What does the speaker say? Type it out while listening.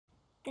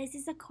This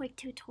is a quick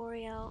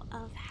tutorial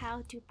of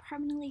how to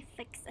permanently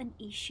fix an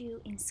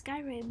issue in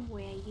Skyrim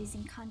where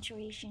using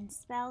Conjuration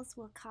spells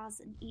will cause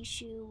an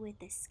issue with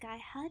the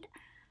SkyHUD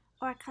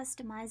or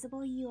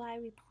Customizable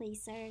UI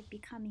Replacer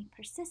becoming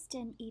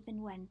persistent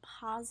even when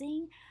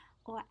pausing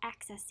or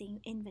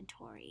accessing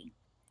inventory.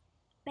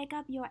 Back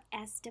up your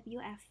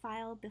SWF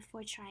file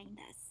before trying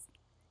this.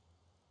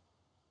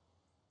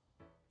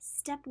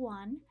 Step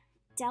 1.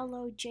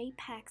 Download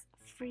JPEXS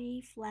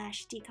free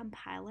Flash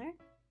decompiler.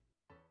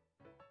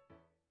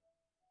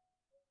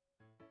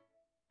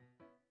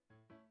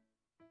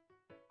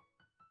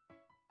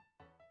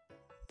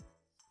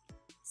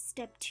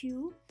 Step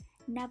 2.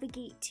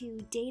 Navigate to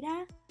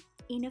Data,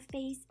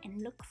 Interface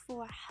and look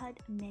for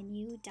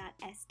hudmenu.swf.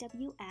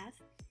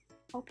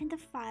 Open the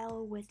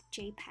file with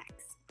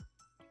JPEXS.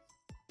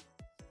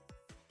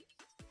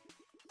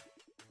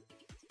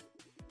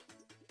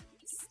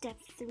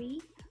 Step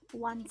 3.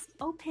 Once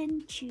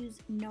open, choose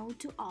No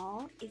to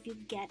All if you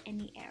get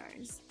any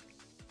errors.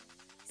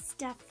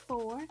 Step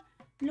 4.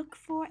 Look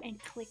for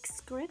and click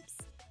Scripts,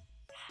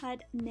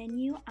 HUD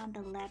menu on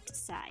the left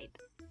side.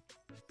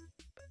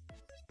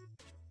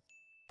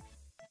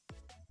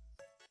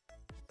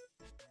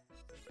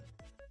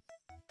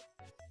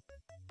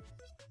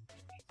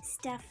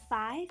 Step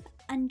 5.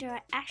 Under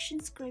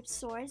ActionScript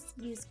source,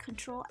 use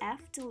Ctrl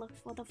F to look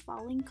for the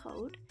following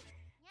code.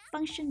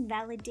 Function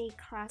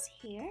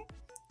ValidateCrosshair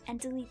and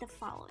delete the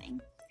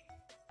following.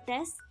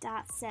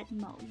 This.set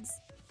modes.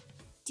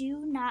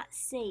 Do not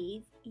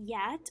save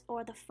yet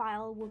or the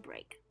file will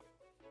break.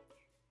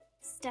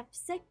 Step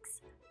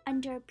 6.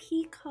 Under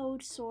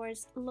P-code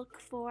source, look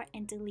for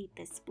and delete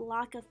this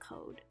block of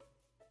code.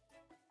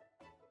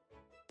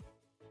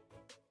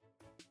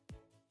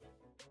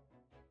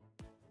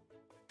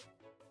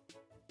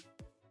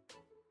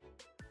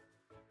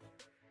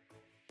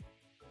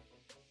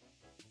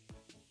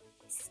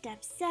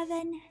 Step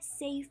 7.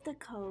 Save the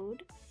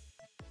code.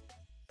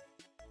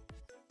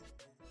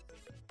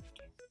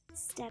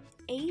 Step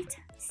 8.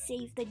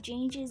 Save the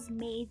changes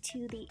made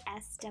to the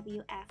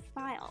SWF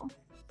file.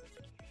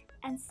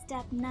 And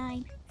Step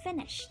 9.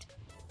 Finished.